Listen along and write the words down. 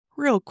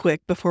real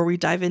quick before we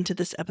dive into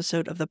this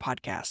episode of the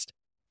podcast.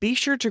 Be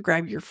sure to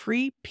grab your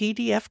free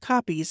PDF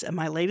copies of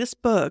my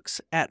latest books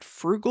at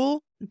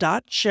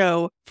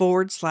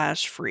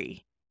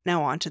frugal.show/free.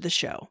 Now on to the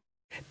show.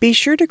 Be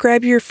sure to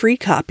grab your free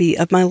copy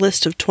of my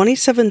list of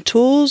 27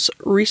 tools,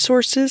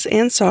 resources,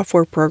 and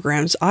software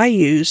programs I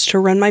use to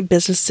run my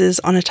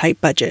businesses on a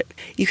tight budget.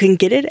 You can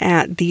get it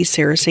at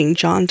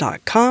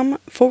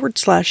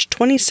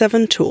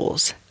thesarahstjohn.com/27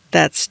 tools.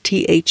 That's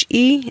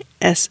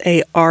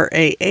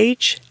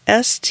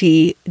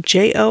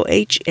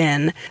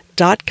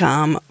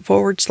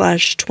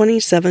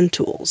THESARAHSTJOHN.com/27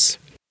 tools.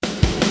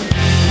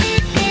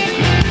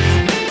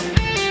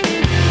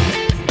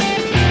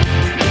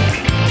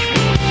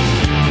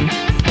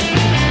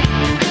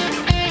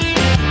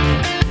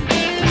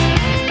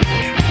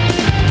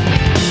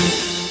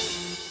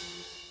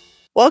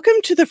 Welcome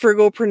to the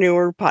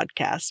Frugalpreneur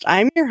podcast.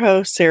 I'm your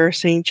host, Sarah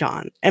St.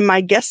 John, and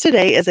my guest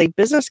today is a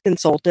business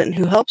consultant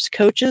who helps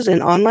coaches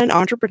and online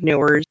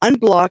entrepreneurs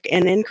unblock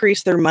and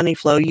increase their money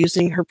flow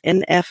using her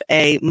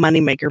NFA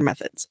moneymaker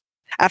methods.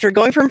 After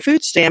going from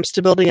food stamps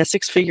to building a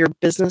six-figure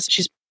business,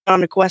 she's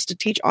on a quest to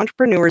teach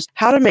entrepreneurs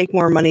how to make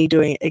more money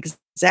doing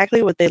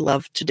exactly what they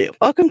love to do.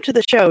 Welcome to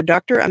the show,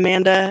 Dr.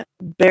 Amanda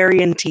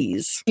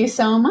Barrientos. Thank you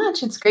so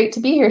much. It's great to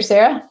be here,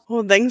 Sarah.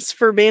 Well, thanks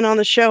for being on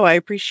the show. I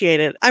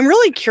appreciate it. I'm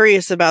really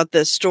curious about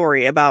this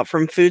story about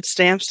from food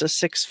stamps to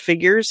six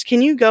figures.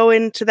 Can you go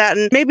into that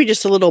and maybe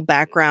just a little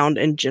background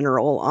in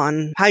general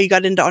on how you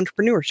got into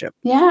entrepreneurship?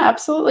 Yeah,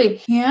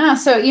 absolutely. Yeah.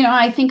 So,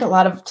 I think a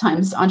lot of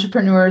times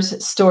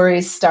entrepreneurs'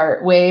 stories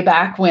start way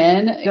back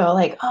when,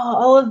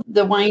 all of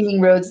the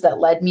winding roads that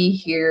led me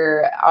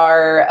here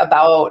are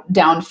about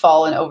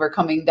downfall and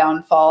overcoming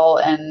downfall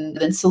and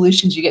then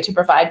solutions you get to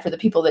provide for the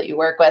people that you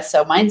work with.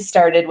 So mine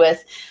started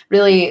with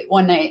really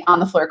one night on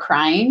the floor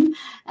crying.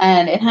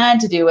 And it had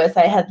to do with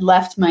I had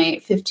left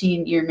my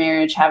 15-year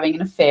marriage having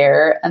an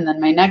affair. And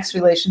then my next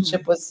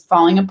relationship was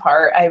falling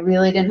apart. I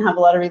really didn't have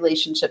a lot of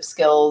relationship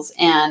skills.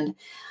 And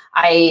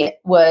I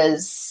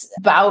was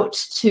about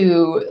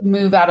to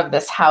move out of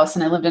this house,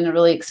 and I lived in a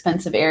really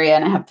expensive area,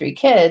 and I have 3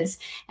 kids.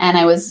 And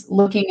I was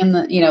looking in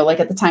the,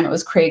 at the time it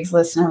was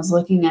Craigslist, and I was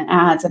looking at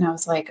ads, and I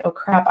was like, oh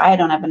crap, I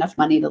don't have enough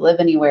money to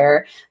live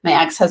anywhere. My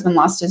ex-husband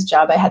lost his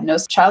job. I had no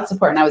child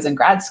support, and I was in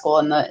grad school,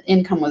 and the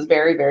income was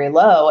very, very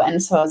low.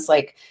 And so I was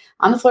like,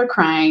 on the floor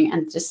crying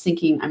and just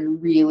thinking,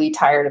 I'm really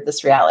tired of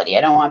this reality.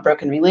 I don't want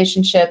broken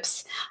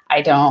relationships.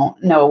 I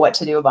don't know what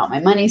to do about my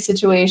money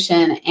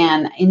situation.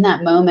 And in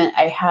that moment,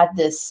 I had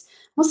this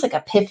almost like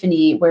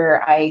epiphany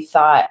where I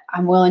thought,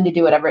 I'm willing to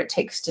do whatever it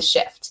takes to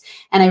shift.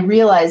 And I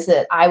realized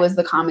that I was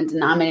the common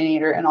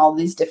denominator in all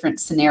these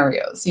different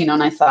scenarios,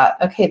 and I thought,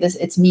 okay,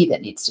 it's me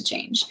that needs to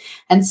change.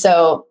 And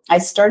so I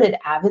started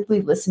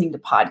avidly listening to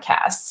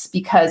podcasts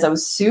because I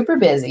was super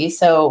busy.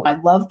 So I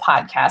love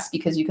podcasts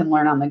because you can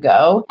learn on the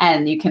go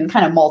and you can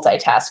kind of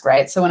multitask,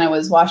 right? So when I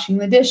was washing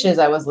the dishes,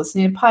 I was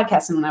listening to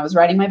podcasts. And when I was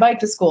riding my bike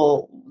to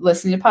school,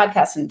 listening to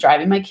podcasts, and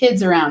driving my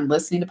kids around,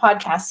 listening to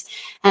podcasts.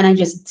 And I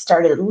just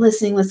started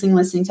listening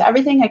to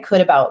everything I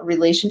could about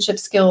relationship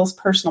skills,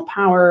 personal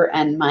power,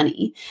 and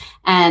money.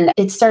 And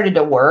it started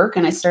to work,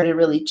 and I started to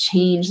really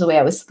change the way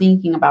I was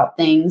thinking about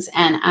things.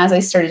 And as I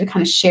started to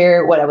kind of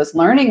share what I was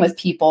learning with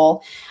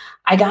people,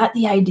 I got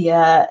the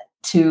idea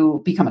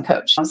to become a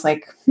coach. I was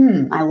like,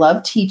 I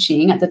love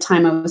teaching. At the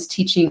time, I was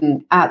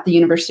teaching at the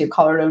University of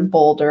Colorado in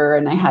Boulder,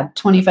 and I had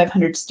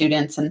 2,500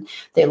 students, and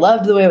they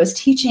loved the way I was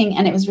teaching,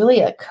 and it was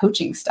really a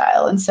coaching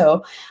style. And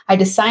so I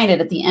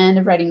decided at the end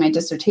of writing my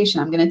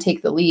dissertation, I'm going to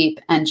take the leap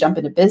and jump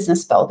into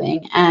business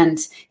building. And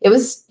it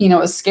was, it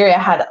was scary. I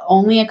had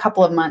only a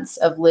couple of months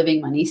of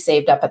living money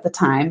saved up at the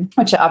time,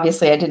 which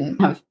obviously I didn't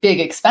have big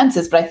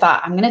expenses, but I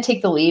thought, I'm going to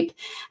take the leap.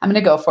 I'm going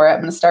to go for it. I'm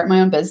going to start my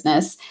own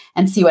business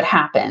and see what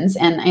happens.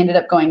 And I ended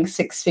up going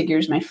 6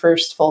 figures my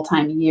first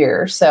full-time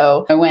year.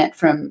 So I went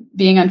from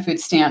being on food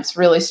stamps,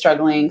 really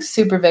struggling,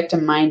 super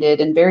victim-minded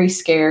and very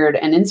scared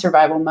and in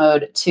survival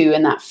mode, to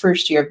in that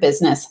first year of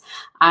business,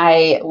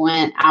 I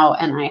went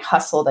out and I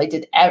hustled. I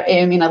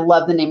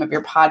love the name of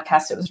your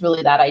podcast. It was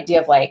really that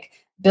idea of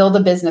build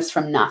a business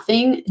from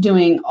nothing,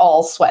 doing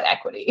all sweat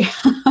equity.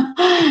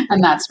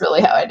 And that's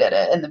really how I did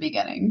it in the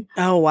beginning.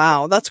 Oh,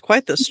 wow. That's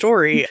quite the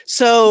story.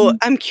 So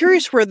I'm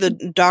curious where the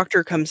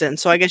doctor comes in.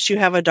 So I guess you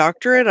have a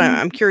doctorate.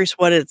 I'm curious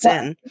what it's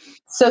in.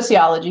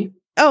 Sociology.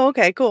 Oh,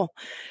 okay, cool.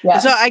 Yeah.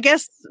 So I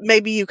guess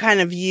maybe you kind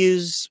of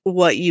use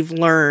what you've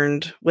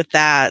learned with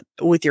that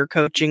with your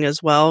coaching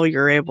as well.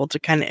 You're able to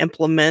kind of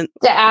implement.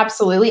 Yeah,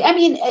 absolutely. I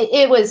mean,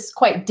 it was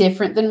quite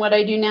different than what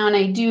I do now. And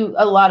I do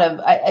a lot of,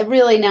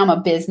 now I'm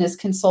a business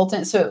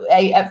consultant. So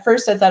at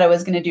first I thought I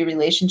was going to do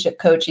relationship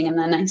coaching. And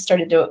then I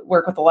started to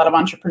work with a lot of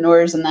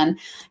entrepreneurs. And then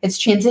it's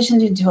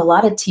transitioned into a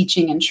lot of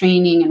teaching and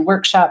training and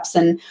workshops.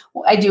 And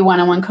I do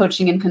one-on-one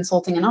coaching and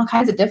consulting and all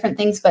kinds of different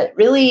things. But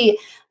really,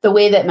 the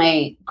way that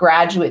my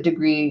graduate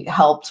degree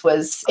helped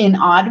was in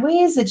odd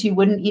ways that you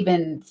wouldn't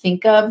even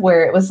think of,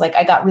 where it was like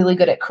I got really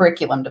good at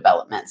curriculum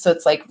development. So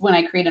it's like when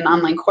I create an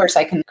online course,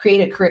 I can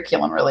create a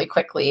curriculum really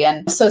quickly.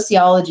 And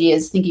sociology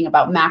is thinking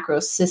about macro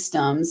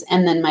systems.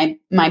 And then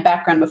my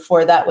background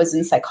before that was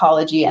in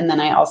psychology. And then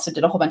I also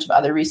did a whole bunch of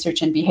other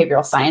research in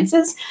behavioral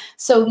sciences.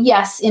 So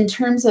yes, in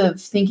terms of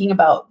thinking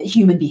about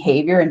human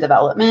behavior and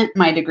development,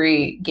 my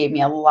degree gave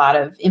me a lot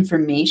of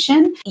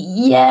information.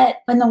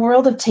 Yet in the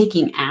world of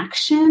taking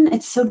action,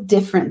 it's so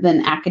different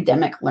than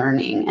academic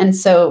learning. And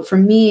so for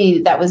me,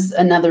 that was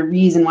another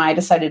reason why I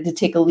decided to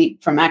take a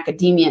leap from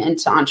academia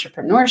into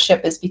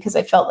entrepreneurship, is because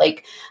I felt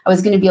like I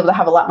was going to be able to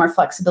have a lot more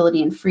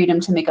flexibility and freedom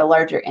to make a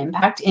larger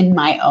impact in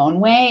my own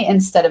way,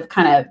 instead of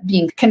kind of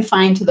being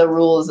confined to the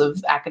rules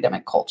of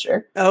academic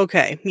culture.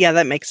 Okay. Yeah,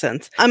 that makes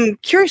sense. I'm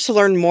curious to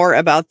learn more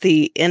about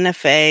the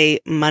NFA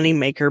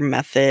Moneymaker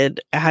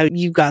method, how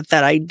you got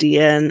that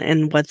idea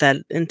and what that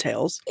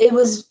entails. It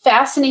was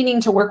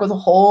fascinating to work with a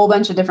whole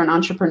bunch of different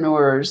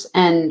entrepreneurs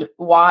and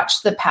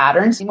watch the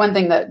patterns. One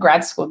thing that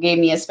grad school gave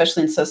me,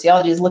 especially in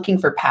sociology, is looking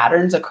for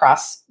patterns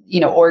across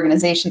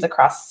organizations,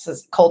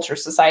 across culture,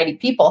 society,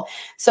 people.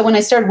 So when I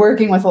started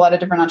working with a lot of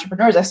different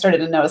entrepreneurs, I started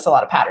to notice a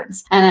lot of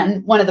patterns.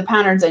 And one of the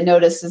patterns I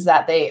noticed is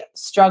that they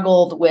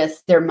struggled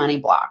with their money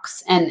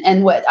blocks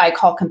and what I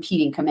call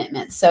competing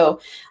commitments. So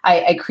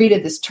I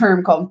created this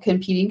term called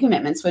competing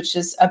commitments, which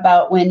is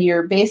about when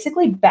you're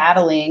basically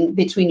battling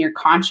between your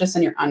conscious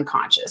and your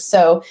unconscious.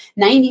 So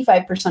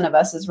 95% of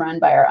us is run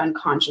by our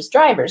unconscious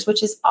drivers,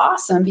 which is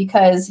awesome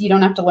because you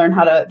don't have to learn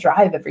how to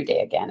drive every day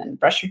again and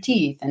brush your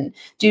teeth and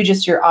do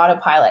just your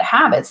autopilot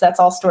habits. That's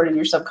all stored in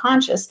your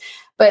subconscious.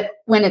 But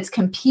when it's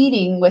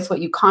competing with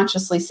what you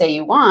consciously say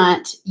you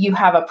want, you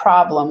have a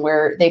problem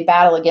where they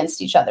battle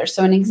against each other.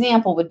 So an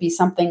example would be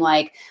something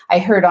like, I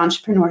heard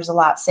entrepreneurs a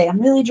lot say,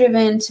 I'm really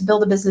driven to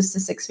build a business to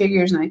 6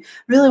 figures and I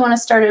really want to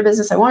start a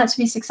business. I want it to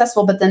be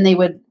successful, but then they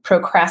would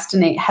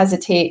procrastinate,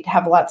 hesitate,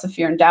 have lots of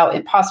fear and doubt,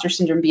 imposter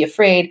syndrome, be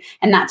afraid,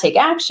 and not take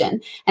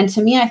action. And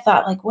to me, I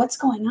thought, like, what's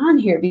going on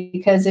here?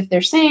 Because if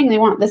they're saying they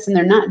want this and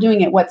they're not doing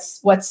it,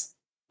 what's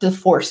the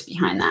force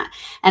behind that?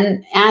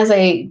 And as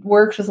I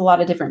worked with a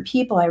lot of different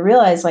people, I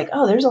realized like,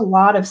 oh, there's a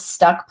lot of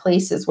stuck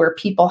places where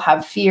people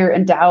have fear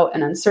and doubt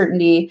and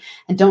uncertainty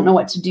and don't know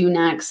what to do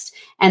next.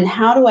 And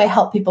how do I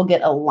help people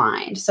get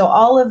aligned? So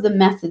all of the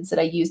methods that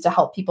I use to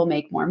help people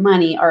make more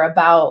money are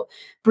about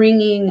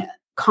bringing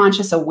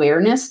conscious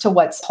awareness to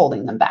what's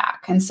holding them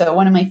back. And so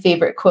one of my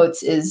favorite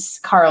quotes is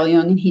Carl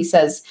Jung, and he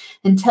says,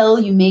 until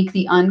you make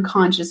the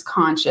unconscious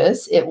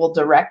conscious, it will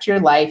direct your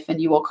life and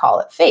you will call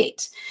it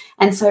fate.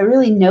 And so I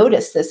really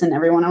noticed this in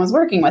everyone I was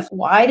working with.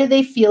 Why do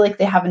they feel like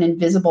they have an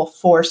invisible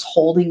force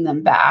holding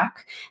them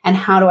back? And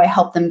how do I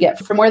help them get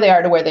from where they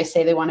are to where they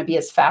say they want to be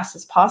as fast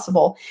as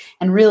possible?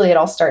 And really, it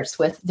all starts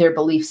with their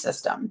belief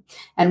system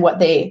and what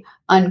they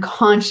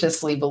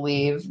unconsciously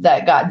believe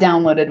that got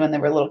downloaded when they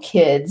were little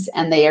kids,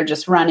 and they are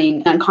just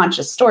running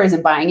unconscious stories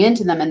and buying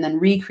into them and then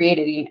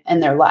recreating it in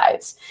their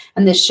lives.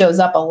 And this shows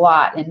up a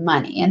lot in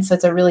money. And so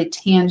it's a really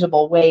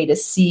tangible way to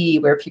see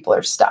where people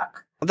are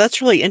stuck.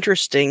 That's really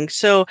interesting.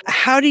 So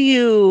how do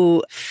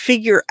you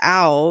figure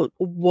out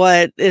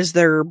what is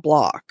their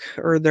block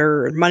or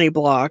their money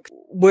block,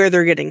 where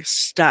they're getting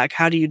stuck?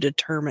 How do you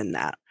determine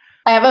that?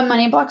 I have a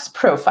Money Blocks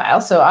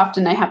profile. So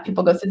often I have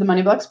people go through the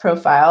Money Blocks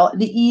profile.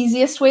 The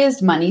easiest way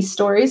is money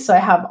stories. So I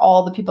have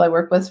all the people I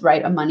work with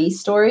write a money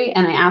story,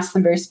 and I ask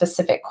them very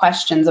specific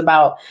questions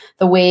about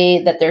the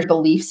way that their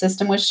belief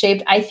system was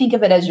shaped. I think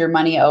of it as your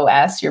money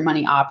OS, your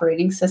money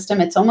operating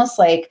system. It's almost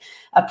like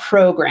a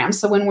program.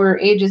 So when we're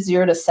ages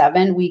 0 to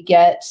 7, we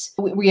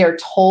are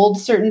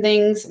told certain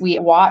things, we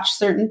watch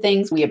certain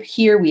things, we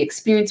hear, we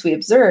experience, we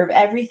observe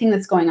everything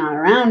that's going on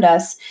around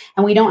us.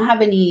 And we don't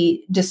have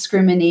any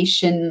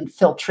discrimination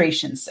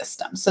filtration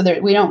system. So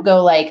we don't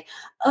go like,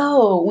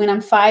 oh, when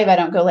I'm 5, I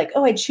don't go like,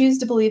 oh, I choose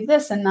to believe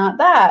this and not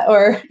that.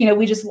 Or,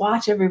 we just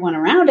watch everyone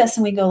around us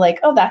and we go like,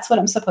 oh, that's what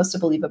I'm supposed to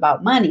believe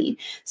about money.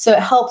 So it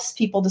helps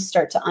people to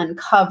start to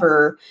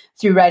uncover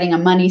through writing a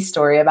money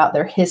story about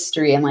their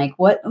history and like,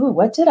 what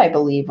did I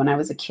believe when I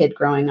was a kid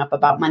growing up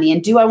about money?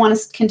 And do I want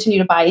to continue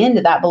to buy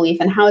into that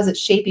belief? And how is it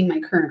shaping my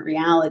current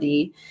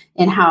reality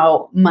and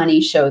how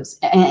money shows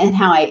and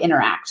how I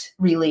interact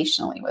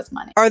relationally with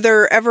money? Are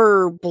there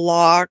ever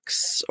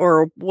blocks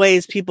or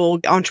ways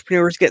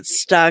entrepreneurs get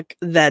stuck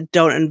that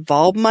don't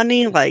involve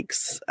money, like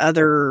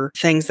other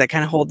things that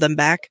kind of hold them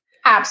back?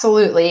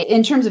 Absolutely.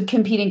 In terms of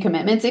competing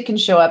commitments, it can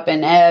show up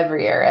in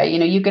every area.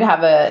 You could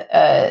have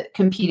a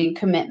competing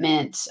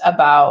commitment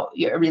about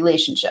your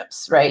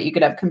relationships, right? You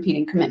could have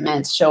competing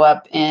commitments show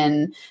up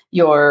in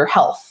your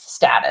health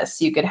status.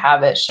 You could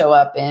have it show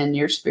up in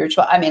your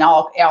spiritual,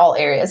 all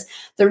areas.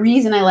 The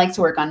reason I like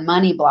to work on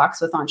money blocks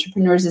with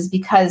entrepreneurs is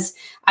because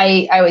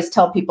I always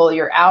tell people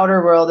your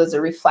outer world is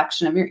a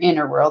reflection of your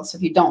inner world. So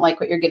if you don't like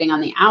what you're getting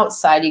on the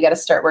outside, you got to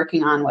start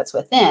working on what's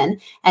within.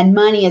 And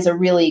money is a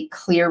really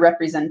clear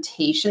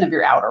representation of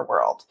your outer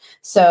world.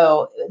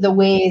 So the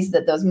ways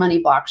that those money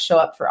blocks show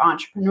up for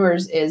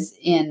entrepreneurs is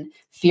in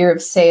fear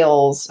of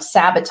sales,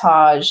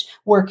 sabotage,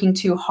 working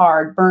too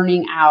hard,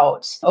 burning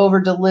out,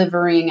 over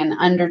delivering and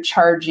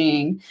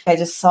undercharging. I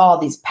just saw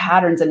these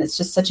patterns, and it's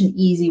just such an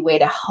easy way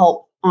to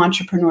help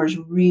entrepreneurs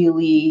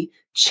really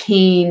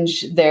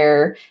change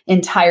their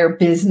entire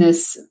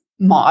business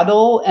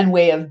model and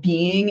way of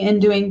being and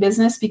doing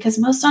business, because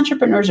most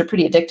entrepreneurs are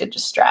pretty addicted to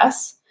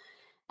stress.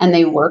 And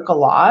they work a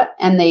lot,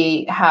 and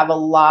many have a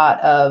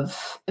lot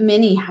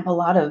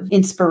of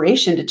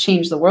inspiration to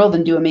change the world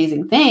and do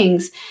amazing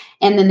things.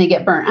 And then they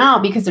get burnt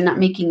out because they're not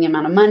making the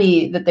amount of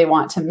money that they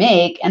want to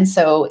make. And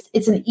so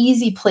it's an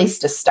easy place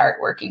to start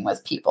working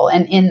with people.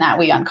 And in that,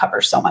 we uncover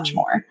so much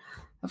more.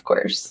 Of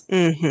course.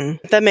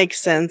 Mm-hmm. That makes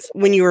sense.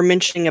 When you were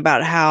mentioning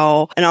about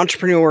how an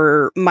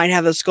entrepreneur might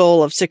have this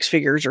goal of 6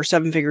 figures or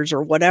 7 figures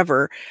or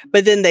whatever,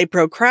 but then they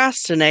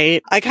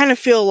procrastinate, I kind of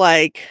feel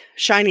like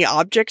shiny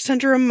object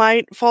syndrome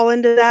might fall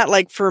into that.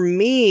 Like for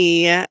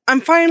me, I'm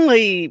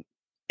finally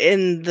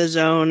in the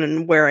zone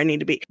and where I need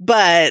to be.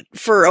 But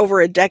for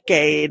over a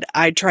decade,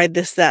 I tried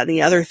this, that, and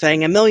the other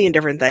thing, a million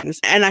different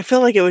things. And I feel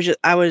like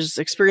I was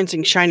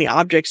experiencing shiny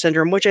object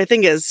syndrome, which I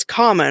think is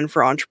common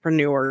for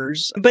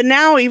entrepreneurs. But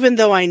now, even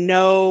though I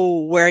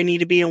know where I need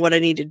to be and what I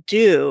need to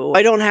do,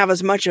 I don't have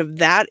as much of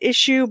that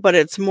issue, but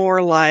it's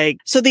more like,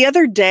 so the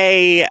other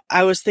day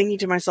I was thinking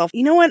to myself,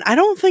 you know what? I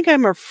don't think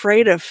I'm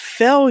afraid of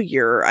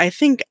failure. I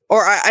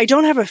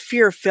don't have a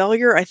fear of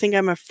failure. I think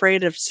I'm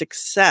afraid of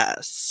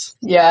success.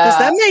 Yeah.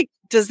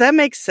 Does that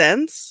make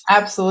sense?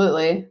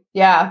 Absolutely.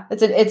 Yeah.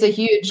 It's a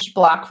huge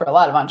block for a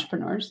lot of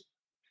entrepreneurs.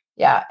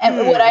 Yeah.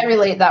 And what I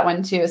relate that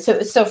one to.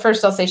 So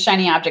first I'll say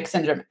shiny object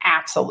syndrome.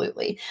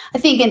 Absolutely. I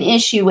think an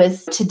issue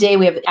with today,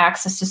 we have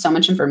access to so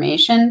much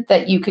information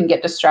that you can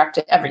get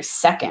distracted every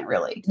second,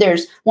 really.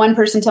 There's one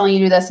person telling you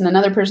to do this and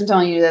another person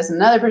telling you to do this and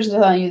another person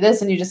telling you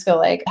this. And you just go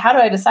like, how do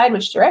I decide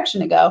which direction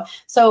to go?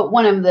 So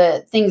one of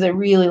the things I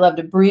really love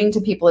to bring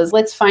to people is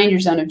let's find your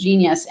zone of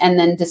genius. And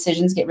then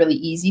decisions get really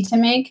easy to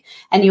make.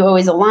 And you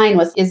always align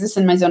with, is this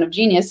in my zone of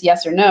genius?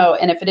 Yes or no?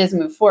 And if it is,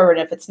 move forward.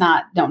 If it's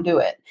not, don't do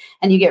it.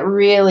 And you get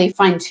really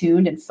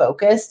fine-tuned and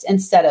focused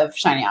instead of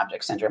shiny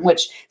object syndrome,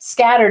 which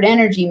scattered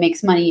energy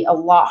makes money a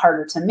lot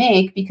harder to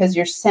make because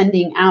you're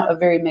sending out a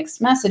very mixed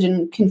message,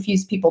 and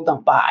confused people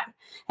don't buy.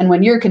 And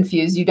when you're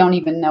confused, you don't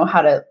even know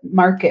how to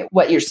market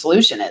what your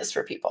solution is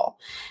for people.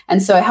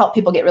 And so I help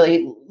people get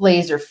really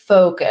laser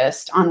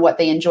focused on what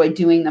they enjoy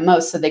doing the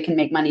most so they can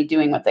make money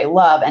doing what they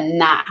love and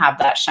not have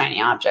that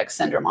shiny object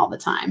syndrome all the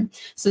time.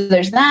 So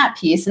there's that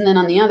piece. And then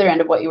on the other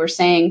end of what you were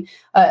saying,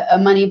 a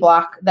money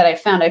block that I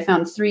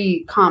found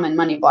 3 common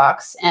money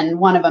blocks. And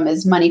one of them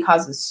is money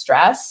causes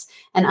stress.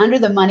 And under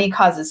the money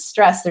causes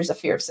stress, there's a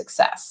fear of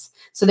success.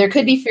 So there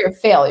could be fear of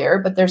failure,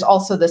 but there's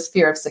also this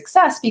fear of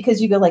success because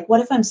you go like,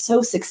 what if I'm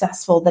so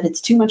successful that it's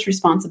too much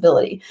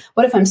responsibility?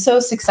 What if I'm so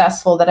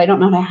successful that I don't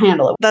know how to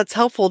handle it? That's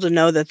helpful to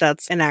know that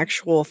that's an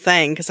actual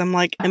thing, because I'm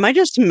like, am I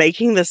just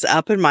making this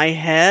up in my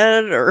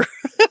head? Or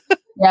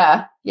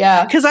Yeah.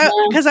 Because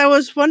I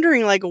was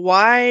wondering, like,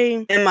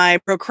 why am I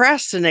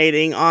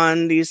procrastinating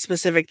on these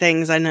specific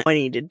things I know I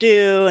need to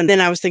do? And then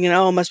I was thinking,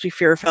 oh, it must be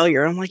fear of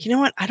failure. I'm like, you know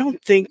what? I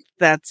don't think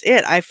that's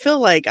it. I feel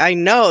like I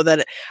know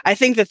that. I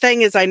think the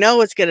thing is, I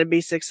know it's going to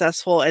be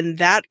successful, and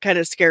that kind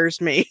of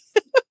scares me.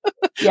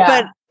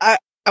 Yeah. But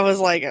I was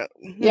like, I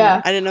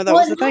didn't know that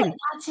was the thing.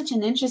 That's such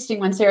an interesting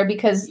one, Sarah,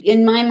 because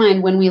in my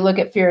mind, when we look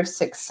at fear of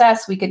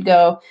success, we could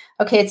go,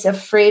 okay, it's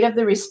afraid of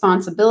the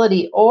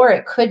responsibility, or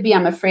it could be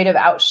I'm afraid of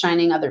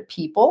outshining other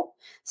people.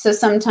 So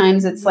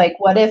sometimes it's like,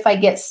 what if I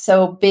get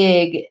so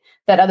big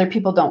that other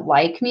people don't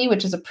like me,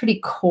 which is a pretty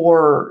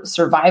core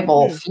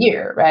survival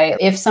fear, right?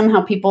 If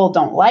somehow people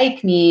don't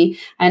like me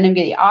and I'm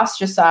getting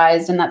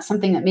ostracized, and that's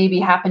something that maybe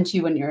happened to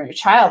you when you're a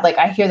child. Like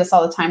I hear this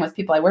all the time with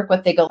people I work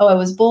with. They go, oh, I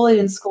was bullied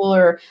in school,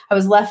 or I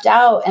was left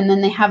out. And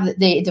then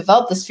they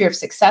develop this fear of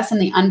success. And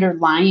the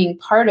underlying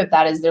part of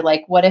that is they're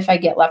like, what if I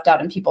get left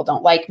out and people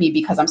don't like me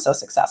because I'm so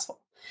successful?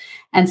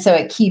 And so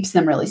it keeps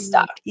them really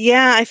stuck.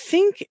 Yeah, I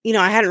think,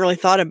 I hadn't really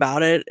thought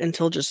about it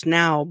until just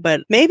now,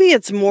 but maybe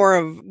it's more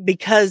of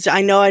because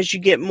I know as you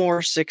get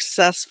more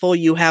successful,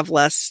 you have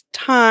less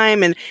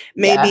time, and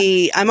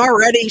maybe I'm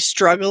already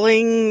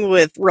struggling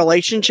with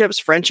relationships,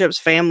 friendships,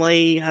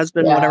 family,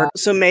 husband, whatever.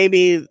 So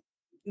maybe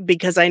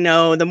because I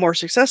know the more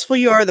successful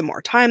you are, the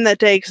more time that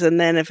takes. And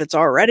then if it's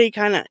already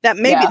kind of that,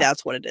 maybe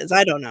that's what it is.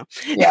 I don't know.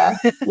 Yeah.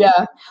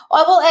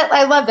 Well,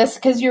 I love this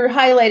because you're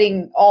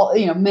highlighting all,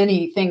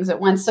 many things at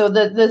once. So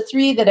the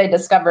 3 that I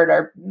discovered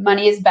are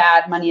money is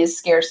bad, money is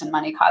scarce, and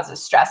money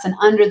causes stress. And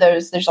under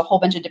those, there's a whole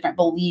bunch of different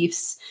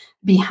beliefs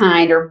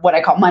behind, or what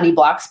I call money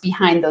blocks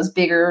behind those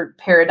bigger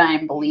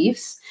paradigm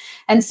beliefs.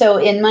 And so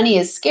in money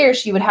is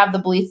scarce, you would have the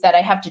belief that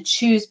I have to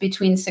choose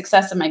between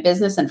success in my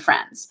business and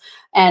friends.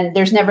 And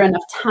there's never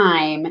enough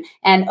time.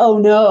 And oh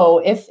no,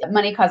 if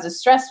money causes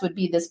stress would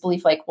be this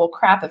belief like, well,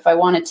 crap, if I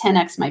want to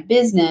 10x my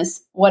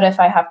business, what if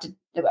I have to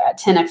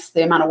 10x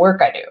the amount of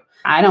work I do?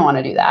 I don't want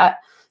to do that.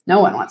 No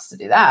one wants to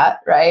do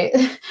that, right?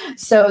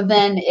 So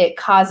then it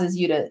causes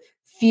you to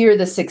fear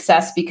the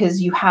success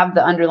because you have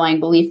the underlying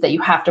belief that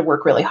you have to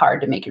work really hard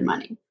to make your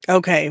money.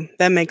 Okay,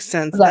 that makes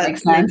sense. Does that make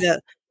sense? Maybe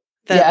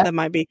Yeah. that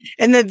might be.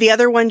 And then the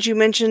other ones you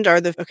mentioned are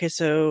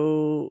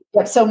so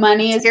Yep. So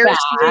money is bad.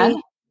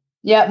 scarcity.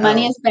 Yeah,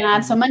 money Oh. is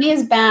bad. So money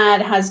is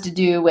bad has to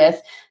do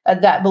with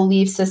that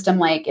belief system.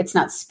 Like it's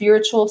not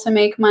spiritual to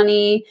make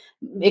money.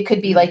 It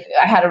could be like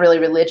I had a really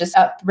religious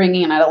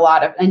upbringing, and I know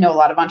a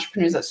lot of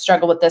entrepreneurs that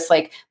struggle with this.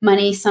 Like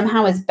money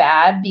somehow is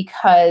bad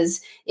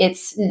because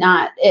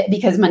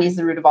because money is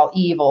the root of all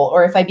evil.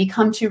 Or if I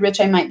become too rich,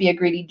 I might be a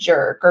greedy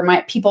jerk,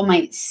 or people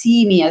might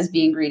see me as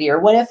being greedy. Or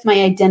what if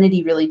my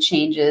identity really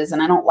changes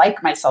and I don't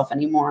like myself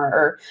anymore?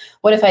 Or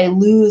what if I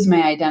lose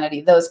my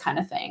identity? Those kind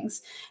of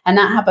things. And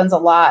that happens a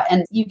lot.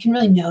 And you can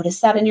really notice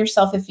that in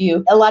yourself.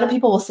 A lot of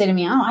people will say to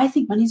me, oh, I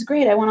think money's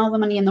great. I want all the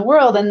money in the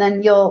world. And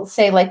then you'll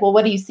say like, well,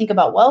 what do you think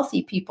about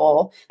wealthy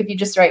people? If you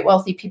just write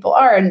wealthy people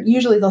are, and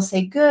usually they'll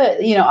say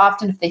good,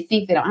 often if they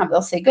think they don't have,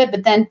 they'll say good,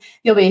 but then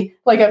you'll be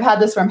like, I've had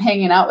this where I'm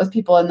hanging out with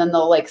people and then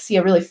they'll like see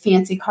a really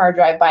fancy car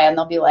drive by and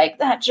they'll be like,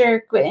 that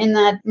jerk in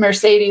that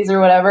Mercedes or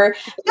whatever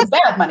is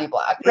bad money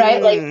block,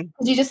 right? Like,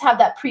 because you just have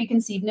that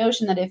preconceived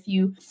notion that if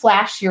you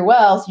flash your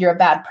wealth, you're a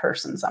bad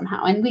person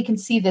somehow. And we can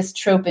see this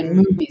trope in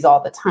movies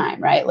all the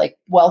time, right? Like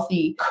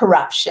wealthy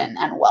corruption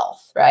and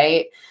wealth,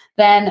 right?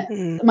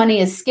 Then money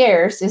is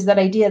scarce is that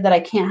idea that I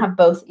can't have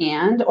both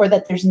or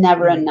that there's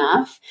never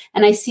enough.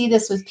 And I see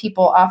this with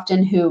people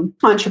often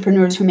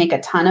entrepreneurs who make a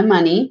ton of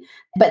money,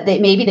 but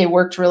maybe they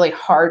worked really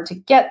hard to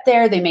get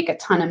there. They make a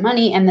ton of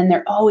money. And then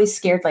they're always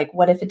scared, like,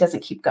 what if it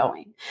doesn't keep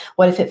going?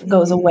 What if it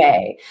goes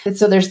away? And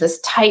so there's this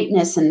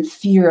tightness and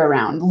fear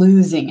around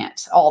losing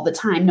it all the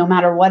time, no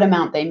matter what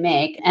amount they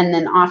make. And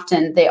then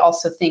often they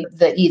also think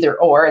the either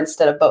or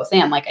instead of both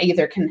and, like I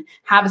either can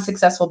have a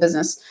successful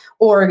business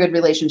or a good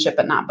relationship,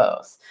 but not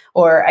both.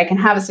 Or I can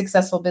have a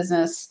successful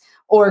business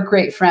or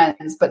great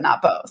friends, but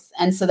not both.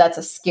 And so that's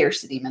a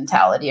scarcity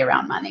mentality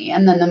around money.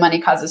 And then the money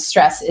causes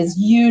stress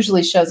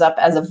usually shows up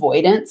as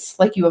avoidance.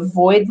 Like you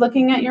avoid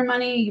looking at your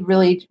money. You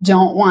really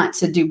don't want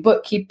to do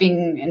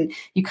bookkeeping and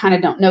you kind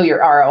of don't know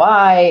your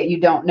ROI. You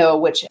don't know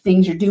which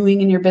things you're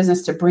doing in your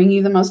business to bring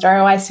you the most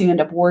ROI. So you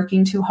end up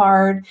working too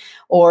hard,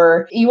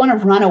 or you want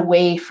to run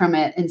away from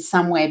it in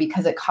some way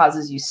because it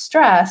causes you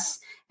stress.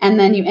 And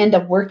then you end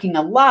up working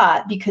a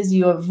lot because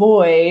you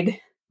avoid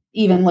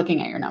even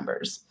looking at your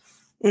numbers.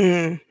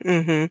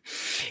 Mm-hmm.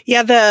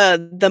 Yeah,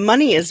 the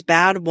money is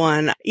bad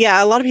one.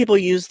 Yeah, a lot of people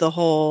use the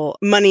whole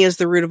money is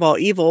the root of all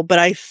evil, but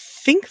I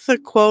think the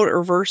quote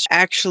or verse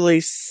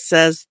actually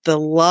says the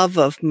love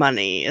of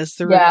money is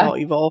the root of all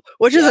evil,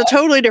 which is a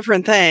totally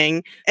different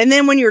thing. And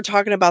then when you were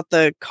talking about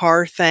the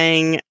car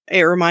thing,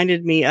 it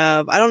reminded me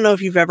of, I don't know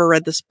if you've ever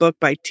read this book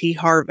by T.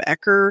 Harv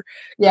Eker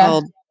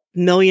called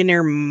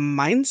Millionaire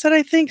Mindset,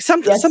 I think.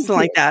 Something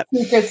like that.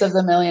 Secrets of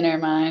the Millionaire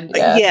Mind.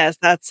 Yes,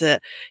 that's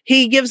it.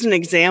 He gives an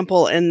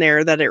example in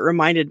there that it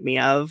reminded me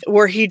of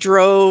where he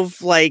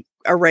drove like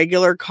a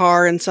regular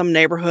car in some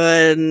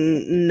neighborhood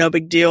and no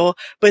big deal.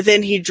 But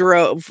then he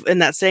drove in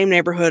that same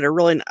neighborhood a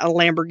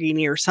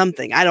Lamborghini or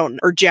something.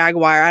 Or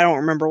Jaguar. I don't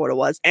remember what it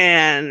was.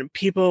 And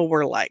people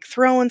were like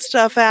throwing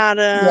stuff at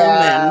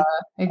him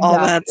and all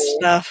that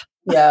stuff.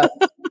 Yeah.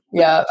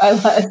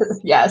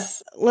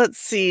 Yes. Let's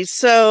see.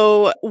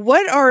 So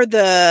what are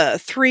the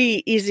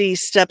 3 easy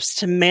steps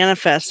to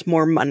manifest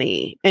more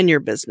money in your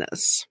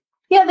business?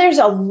 Yeah, there's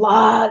a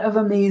lot of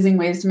amazing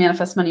ways to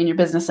manifest money in your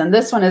business. And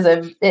this one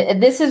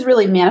this is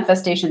really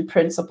manifestation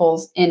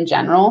principles in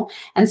general.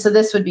 And so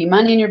this would be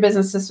money in your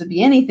business. This would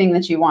be anything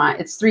that you want.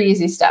 It's 3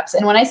 easy steps.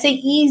 And when I say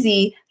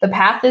easy, the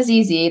path is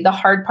easy. The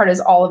hard part is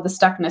all of the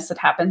stuckness that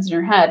happens in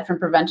your head from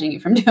preventing you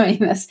from doing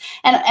this.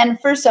 And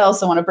first, I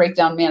also want to break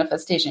down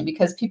manifestation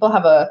because people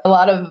have a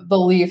lot of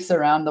beliefs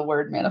around the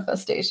word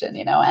manifestation,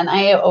 and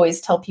I always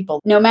tell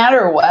people, no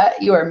matter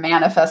what, you are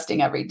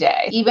manifesting every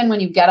day. Even when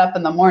you get up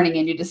in the morning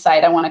and you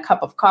decide, I want a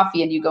cup of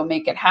coffee, and you go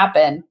make it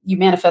happen, you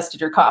manifested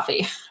your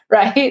coffee,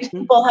 right? Mm-hmm.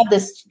 People have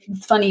this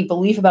funny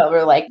belief about it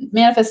where like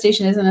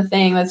manifestation isn't a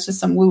thing. That's just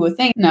some woo-woo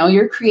thing. No,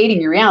 you're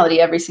creating your reality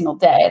every single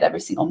day at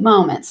every single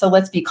moment. So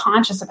let's be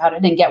conscious about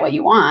it and get what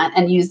you want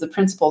and use the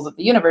principles of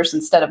the universe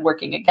instead of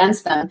working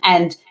against them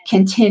and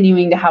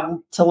continuing to have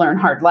to learn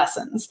hard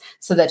lessons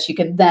so that you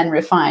can then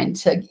refine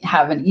to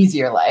have an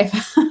easier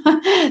life.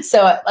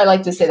 So I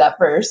like to say that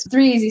first.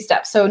 3 easy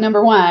steps. So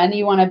number 1,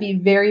 you want to be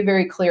very,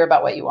 very clear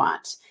about what you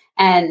want.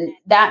 And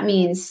that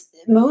means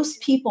most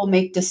people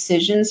make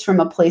decisions from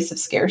a place of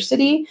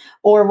scarcity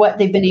or what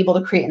they've been able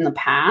to create in the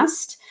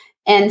past.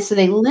 And so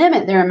they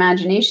limit their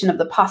imagination of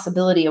the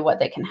possibility of what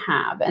they can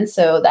have. And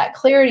so that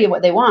clarity of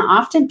what they want,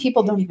 often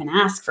people don't even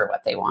ask for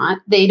what they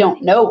want. They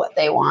don't know what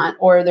they want,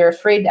 or they're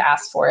afraid to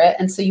ask for it.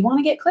 And so you want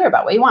to get clear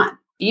about what you want.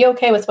 Be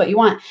okay with what you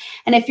want.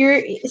 And if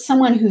you're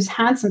someone who's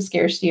had some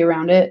scarcity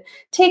around it,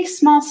 take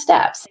small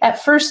steps.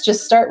 At first,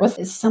 just start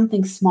with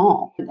something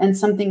small and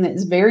something that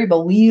is very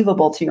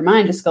believable to your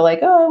mind. Just go like,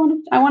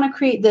 oh, I want to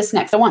create this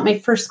next. I want my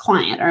first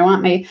client, or I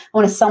want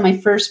to sell my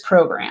first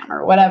program,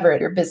 or whatever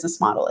your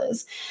business model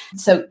is.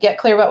 So get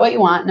clear about what you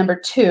want. Number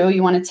 2,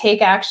 you want to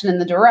take action in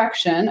the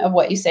direction of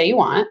what you say you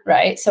want,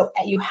 right? So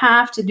you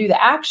have to do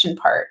the action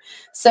part.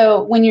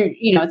 So when you're,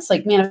 it's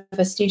like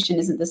manifestation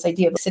isn't this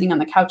idea of sitting on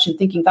the couch and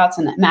thinking thoughts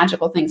and that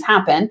magical things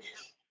happen.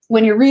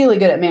 When you're really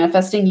good at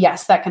manifesting,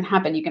 yes, that can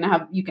happen. You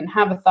can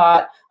have a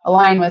thought,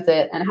 align with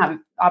it, and have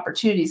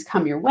opportunities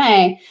come your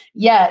way,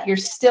 yet you're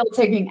still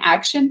taking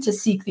action to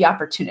seek the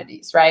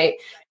opportunities, right?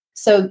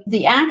 So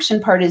the action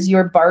part is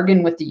your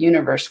bargain with the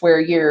universe,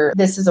 where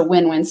this is a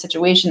win-win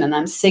situation, and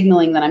I'm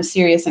signaling that I'm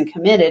serious and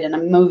committed, and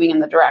I'm moving in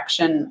the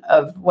direction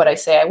of what I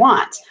say I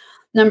want.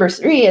 Number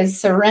 3 is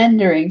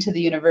surrendering to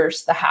the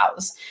universe, the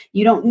hows.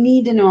 You don't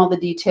need to know all the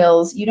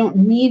details. You don't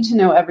need to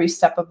know every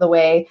step of the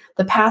way.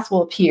 The path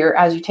will appear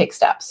as you take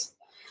steps,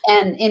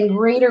 and in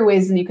greater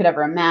ways than you could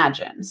ever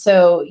imagine.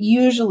 So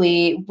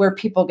usually where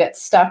people get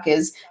stuck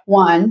is,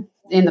 1,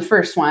 in the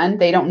first one,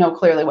 they don't know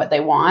clearly what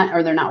they want,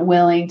 or they're not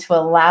willing to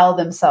allow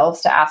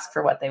themselves to ask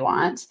for what they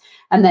want.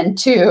 And then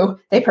 2,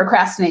 they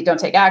procrastinate, don't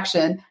take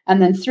action.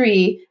 And then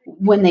 3,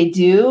 when they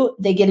do,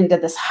 they get into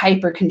this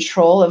hyper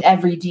control of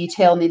every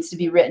detail needs to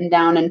be written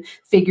down and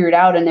figured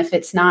out. And if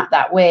it's not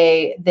that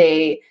way,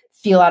 they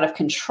feel out of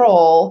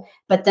control,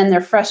 but then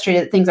they're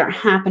frustrated that things aren't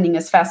happening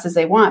as fast as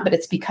they want, but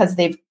it's because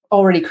they've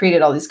already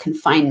created all these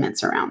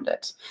confinements around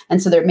it.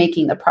 And so they're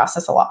making the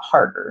process a lot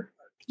harder.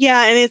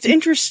 Yeah, and it's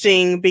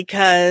interesting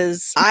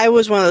because I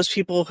was one of those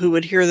people who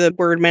would hear the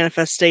word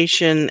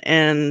manifestation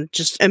and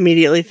just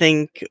immediately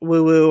think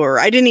woo-woo, or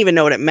I didn't even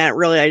know what it meant,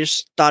 really. I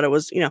just thought it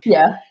was,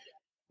 Yeah.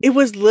 It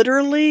was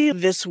literally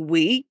this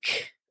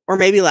week, or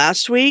maybe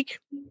last week,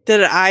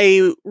 that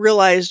I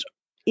realized,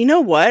 you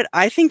know what?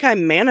 I think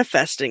I'm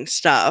manifesting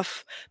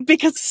stuff,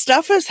 because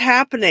stuff is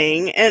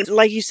happening. And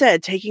like you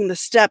said, taking the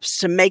steps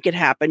to make it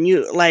happen.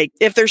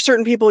 If there's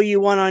certain people you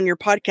want on your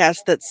podcast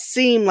that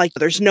seem like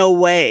there's no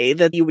way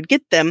that you would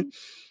get them,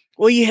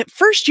 well,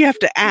 first you have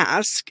to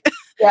ask.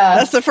 Yeah.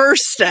 That's the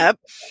first step.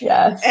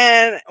 Yes.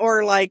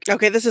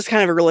 Okay, this is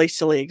kind of a really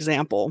silly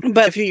example,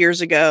 but a few years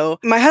ago,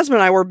 my husband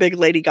and I were big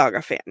Lady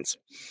Gaga fans.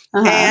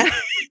 Uh-huh.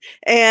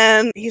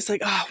 And he's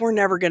like, oh, we're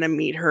never going to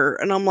meet her.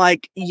 And I'm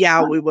like,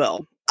 yeah, we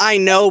will. I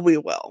know we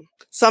will.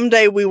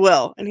 Someday we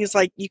will. And he's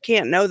like, you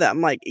can't know that. I'm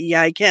like,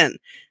 yeah, I can.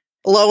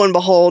 Lo and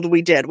behold,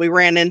 we did. We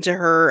ran into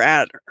her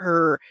at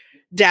her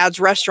dad's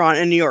restaurant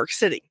in New York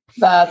City.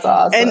 That's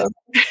awesome.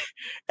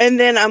 And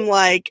then I'm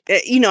like,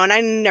 and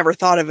I never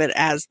thought of it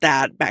as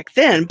that back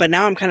then, but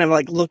now I'm kind of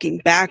like looking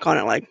back on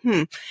it like,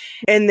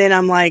 And then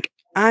I'm like,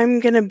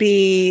 I'm going to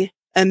be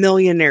a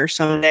millionaire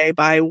someday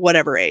by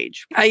whatever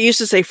age. I used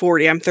to say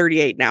 40. I'm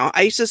 38 now.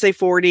 I used to say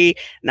 40.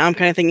 Now I'm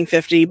kind of thinking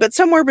 50, but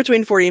somewhere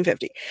between 40 and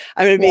 50.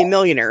 I'm going to be a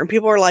millionaire. And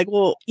people are like,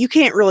 well, you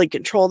can't really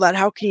control that.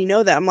 How can you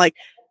know that? I'm like,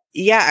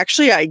 yeah,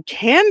 actually I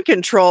can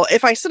control.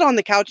 If I sit on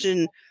the couch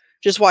and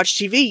just watch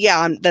TV,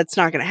 that's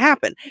not going to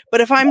happen. But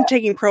if I'm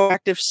taking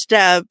proactive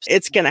steps,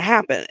 it's going to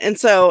happen. And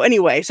so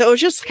anyway, so it was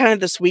just kind of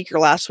this week or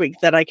last week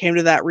that I came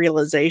to that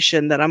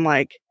realization that I'm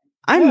like,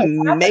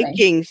 I'm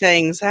making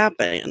things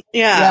happen.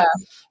 Yeah.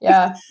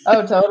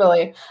 Oh,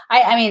 totally.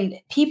 I mean,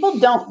 people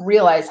don't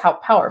realize how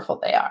powerful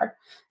they are.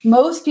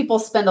 Most people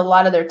spend a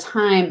lot of their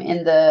time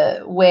in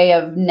the way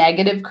of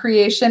negative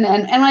creation.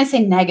 And when I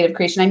say negative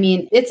creation, I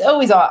mean, it's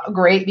always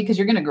great because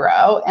you're going to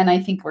grow. And I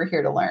think we're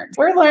here to learn.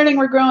 We're learning,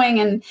 we're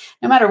growing. And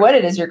no matter what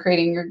it is you're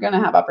creating, you're going to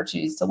have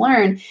opportunities to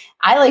learn.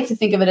 I like to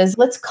think of it as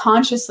let's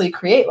consciously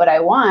create what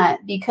I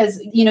want, because,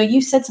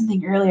 you said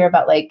something earlier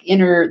about like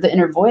the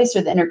inner voice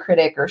or the inner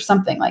critic or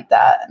something like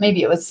that.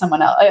 Maybe it was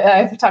someone else.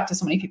 I've talked to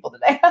so many people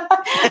today,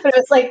 but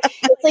it's like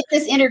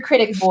this inner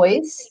critic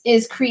voice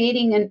is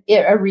creating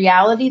a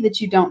reality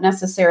that you don't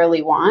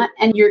necessarily want.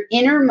 And your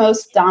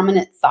innermost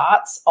dominant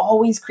thoughts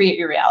always create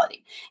your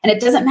reality. And it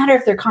doesn't matter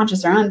if they're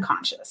conscious or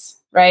unconscious,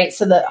 right?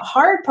 So the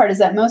hard part is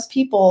that most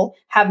people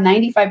have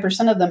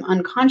 95% of them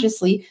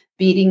unconsciously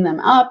beating them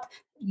up,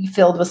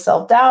 filled with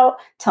self-doubt,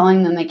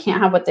 telling them they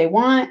can't have what they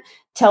want,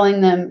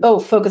 telling them,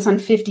 focus on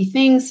 50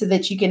 things so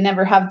that you can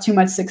never have too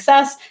much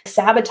success,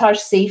 sabotage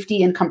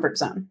safety and comfort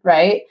zone,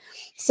 right?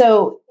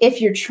 So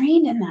if you're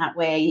trained in that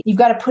way, you've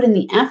got to put in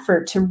the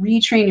effort to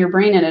retrain your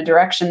brain in a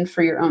direction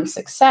for your own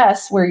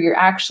success, where you're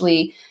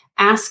actually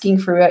asking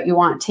for what you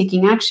want,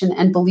 taking action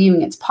and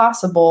believing it's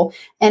possible.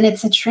 And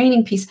it's a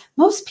training piece.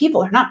 Most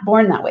people are not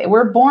born that way.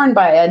 We're born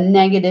by a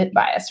negative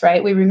bias,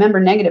 right? We remember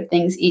negative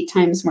things 8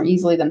 times more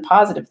easily than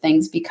positive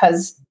things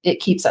because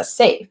it keeps us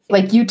safe.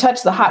 Like you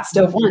touch the hot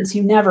stove once,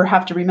 you never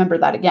have to remember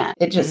that again.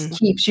 It just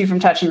keeps you from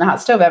touching the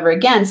hot stove ever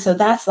again. So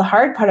that's the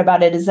hard part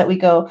about it, is that we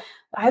go,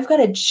 I've got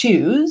to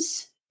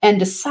choose and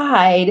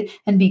decide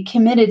and be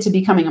committed to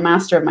becoming a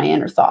master of my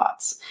inner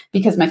thoughts,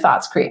 because my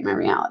thoughts create my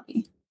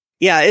reality.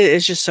 Yeah,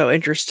 it's just so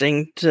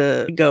interesting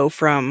to go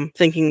from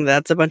thinking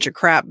that's a bunch of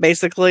crap,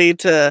 basically,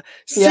 to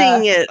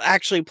seeing it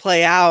actually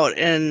play out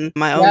in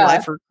my own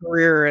life or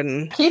career.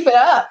 And keep it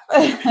up.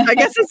 I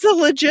guess it's a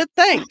legit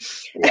thing.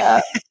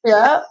 Yeah.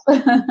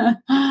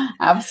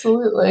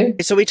 Absolutely.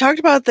 So we talked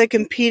about the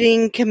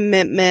competing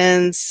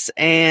commitments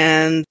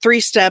and 3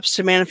 steps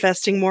to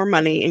manifesting more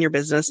money in your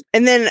business.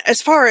 And then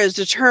as far as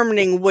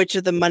determining which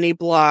of the money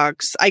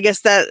blocks, I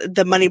guess that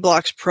the money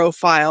blocks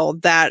profile,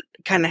 that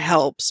kind of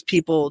helps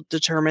people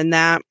determine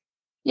that.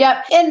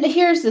 Yep. And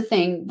here's the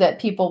thing that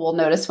people will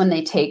notice when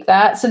they take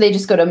that. So they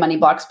just go to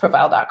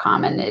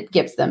moneyblocksprofile.com and it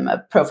gives them a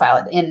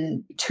profile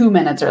in 2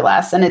 minutes or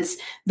less. And it's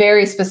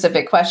very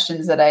specific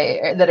questions that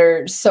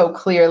are so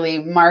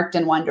clearly marked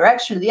in one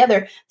direction or the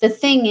other. The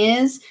thing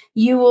is,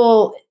 you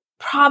will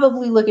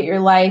probably look at your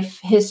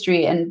life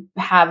history and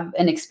have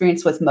an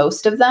experience with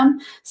most of them.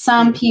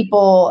 Some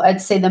people,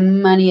 I'd say the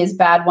money is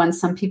bad ones,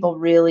 some people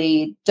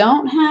really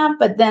don't have,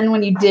 but then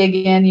when you dig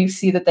in, you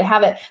see that they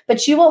have it.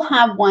 But you will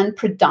have one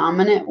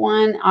predominant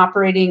one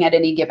operating at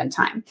any given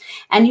time.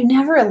 And you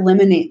never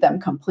eliminate them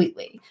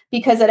completely,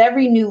 because at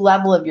every new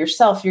level of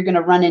yourself, you're going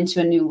to run into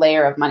a new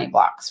layer of money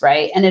blocks,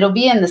 right? And it'll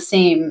be in the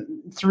same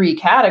 3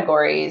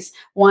 categories.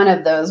 One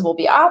of those will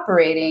be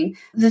operating.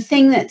 The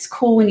thing that's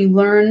cool when you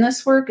learn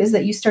this work is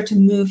that you start to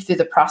move through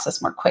the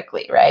process more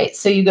quickly, right?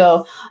 So you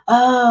go,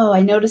 oh,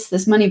 I noticed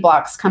this money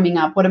block's coming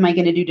up. What am I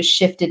going to do to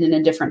shift it in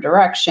a different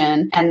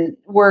direction, and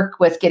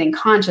work with getting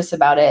conscious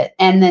about it?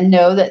 And then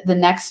know that the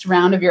next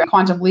round of your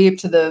quantum leap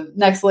to the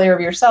next layer of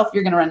yourself,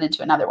 you're going to run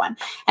into another one.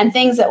 And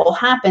things that will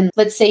happen,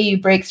 let's say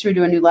you break through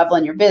to a new level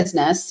in your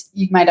business,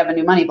 you might have a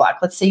new money block.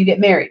 Let's say you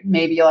get married,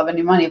 maybe you'll have a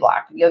new money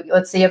block.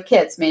 Let's say you have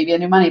kids, maybe a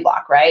new money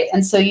block, right?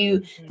 And so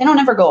they don't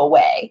ever go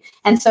away.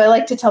 And so I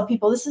like to tell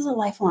people this is a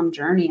lifelong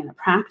journey and a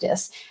practice.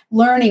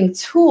 Learning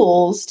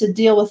tools to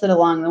deal with it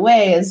along the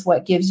way is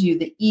what gives you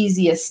the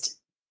easiest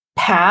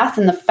path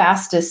and the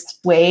fastest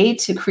way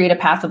to create a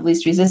path of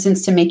least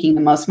resistance to making the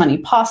most money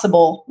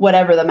possible,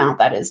 whatever the amount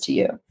that is to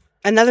you.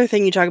 Another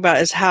thing you talk about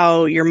is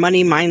how your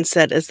money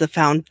mindset is the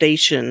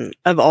foundation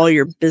of all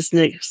your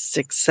business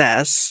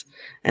success,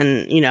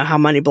 and, how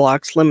money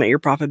blocks limit your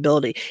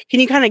profitability. Can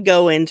you kind of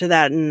go into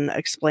that and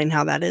explain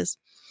how that is?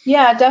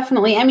 Yeah,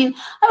 definitely. I mean,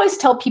 I always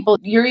tell people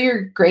you're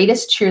your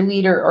greatest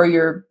cheerleader or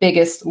your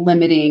biggest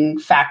limiting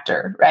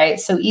factor,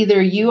 right? So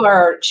either you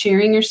are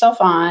cheering yourself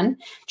on,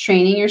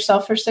 training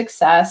yourself for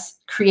success,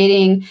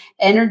 creating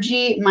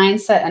energy,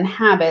 mindset, and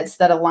habits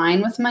that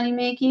align with money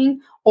making,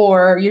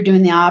 or you're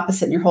doing the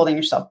opposite and you're holding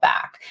yourself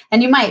back.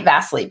 And you might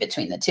vacillate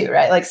between the two,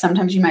 right? Like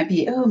sometimes you might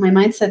be, oh, my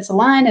mindset's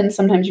aligned, and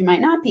sometimes you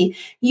might not be.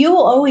 You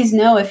will always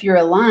know if you're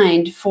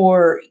aligned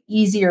for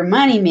easier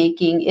money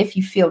making if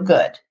you feel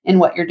good in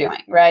what you're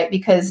doing, right?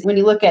 Because when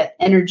you look at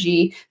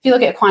energy, if you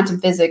look at quantum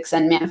physics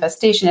and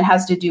manifestation, it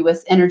has to do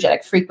with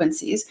energetic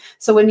frequencies.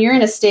 So when you're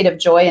in a state of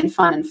joy and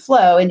fun and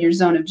flow in your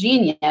zone of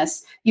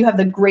genius, you have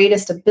the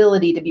greatest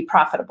ability to be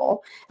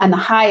profitable and the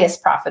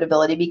highest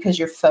profitability because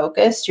you're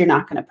focused. You're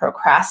not going to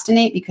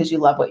procrastinate because you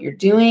love what you're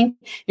doing.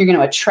 You're going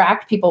to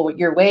attract people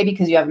your way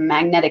because you have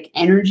magnetic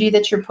energy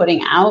that you're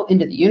putting out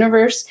into the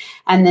universe.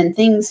 And then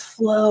things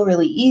flow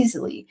really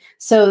easily.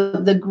 So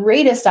the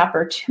greatest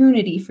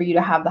opportunity for you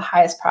to have the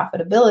highest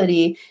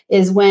profitability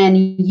is when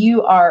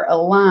you are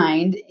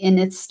aligned, and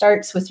it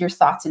starts with your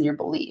thoughts and your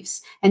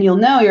beliefs. And you'll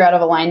know you're out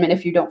of alignment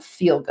if you don't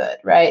feel good,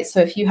 right? So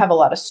if you have a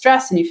lot of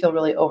stress and you feel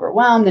really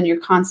overwhelmed and you're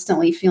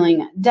constantly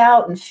feeling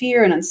doubt and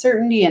fear and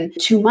uncertainty and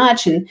too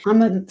much, and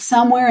I'm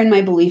somewhere in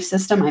my belief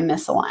system, I'm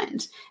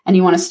misaligned. And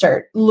you want to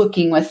start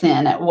looking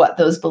within at what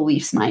those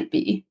beliefs might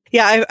be.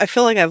 Yeah, I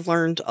feel like I've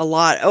learned a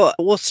lot. Oh,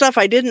 well, stuff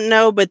I didn't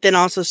know, but then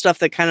also stuff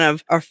that kind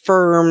of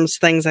affirms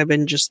things I've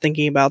been just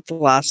thinking about the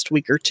last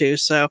week or two.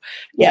 So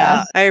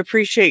yeah, I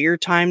appreciate your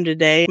time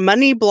today.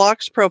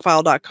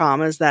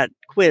 Moneyblocksprofile.com is that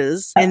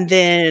quiz. And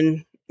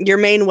then your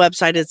main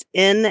website is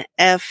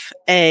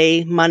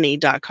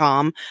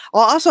nfamoney.com.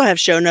 I'll also have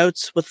show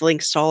notes with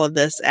links to all of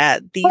this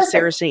at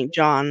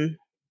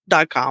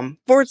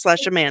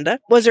thesarahstjohn.com/Amanda.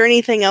 Was there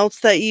anything else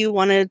that you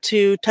wanted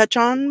to touch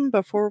on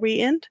before we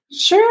end?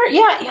 Sure.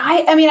 Yeah.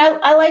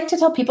 I like to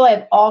tell people I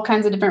have all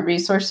kinds of different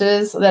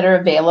resources that are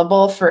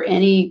available for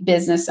any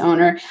business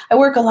owner. I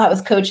work a lot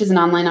with coaches and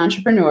online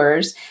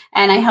entrepreneurs,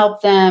 and I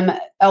help them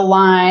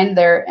align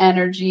their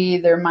energy,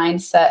 their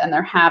mindset, and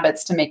their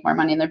habits to make more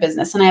money in their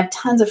business. And I have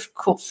tons of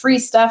cool free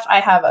stuff.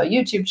 I have a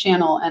YouTube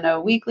channel and a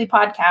weekly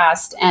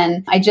podcast,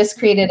 and I just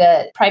created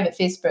a private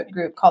Facebook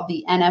group called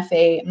the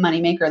NFA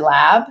Moneymaker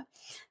Lab.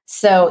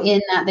 So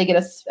in that, they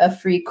get a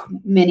free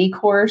mini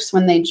course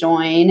when they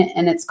join,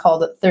 and it's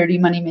called 30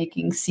 Money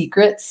Making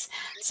Secrets.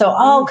 So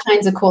all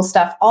kinds of cool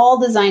stuff, all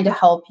designed to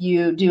help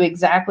you do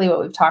exactly what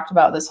we've talked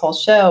about this whole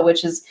show,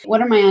 which is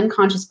what are my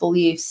unconscious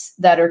beliefs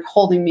that are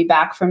holding me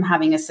back from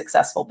having a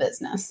successful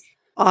business?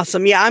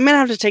 Awesome. Yeah, I'm going to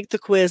have to take the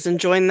quiz and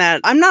join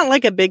that. I'm not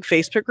like a big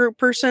Facebook group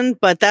person,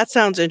 but that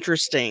sounds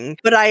interesting.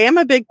 But I am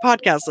a big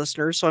podcast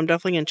listener, so I'm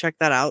definitely going to check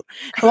that out.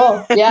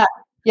 Cool. Yeah.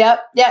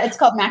 Yep. Yeah. It's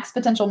called Max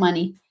Potential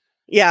Money.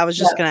 Yeah, I was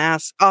just going to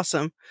ask.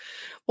 Awesome.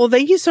 Well,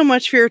 thank you so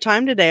much for your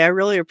time today. I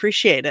really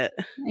appreciate it.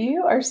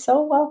 You are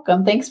so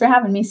welcome. Thanks for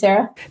having me,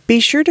 Sarah. Be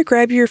sure to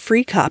grab your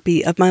free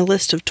copy of my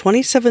list of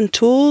 27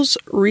 tools,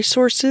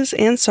 resources,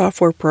 and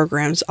software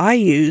programs I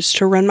use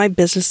to run my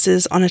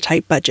businesses on a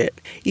tight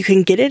budget. You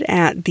can get it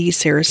at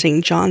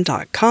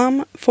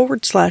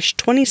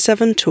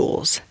thesarahstjohn.com/27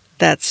 tools.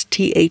 That's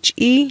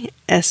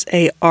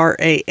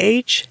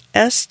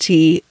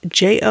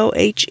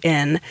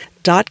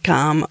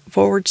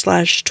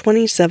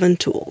THESARAHSTJOHN.com/27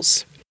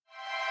 tools.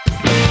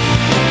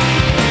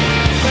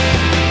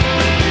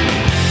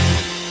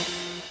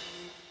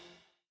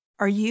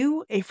 Are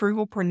you a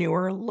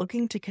frugalpreneur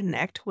looking to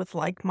connect with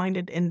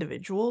like-minded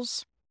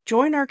individuals?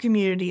 Join our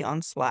community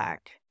on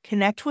Slack.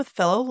 Connect with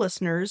fellow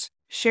listeners,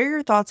 share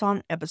your thoughts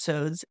on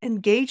episodes,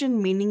 engage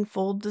in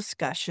meaningful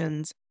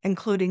discussions,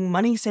 including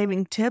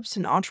money-saving tips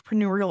and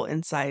entrepreneurial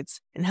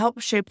insights, and help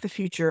shape the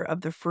future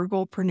of the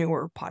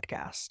Frugalpreneur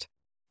podcast.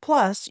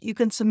 Plus, you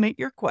can submit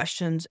your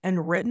questions in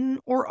written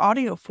or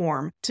audio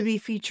form to be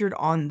featured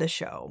on the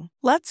show.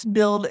 Let's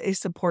build a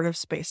supportive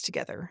space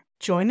together.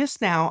 Join us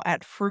now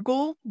at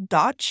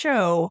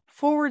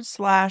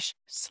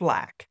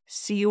frugal.show/Slack.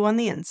 See you on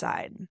the inside.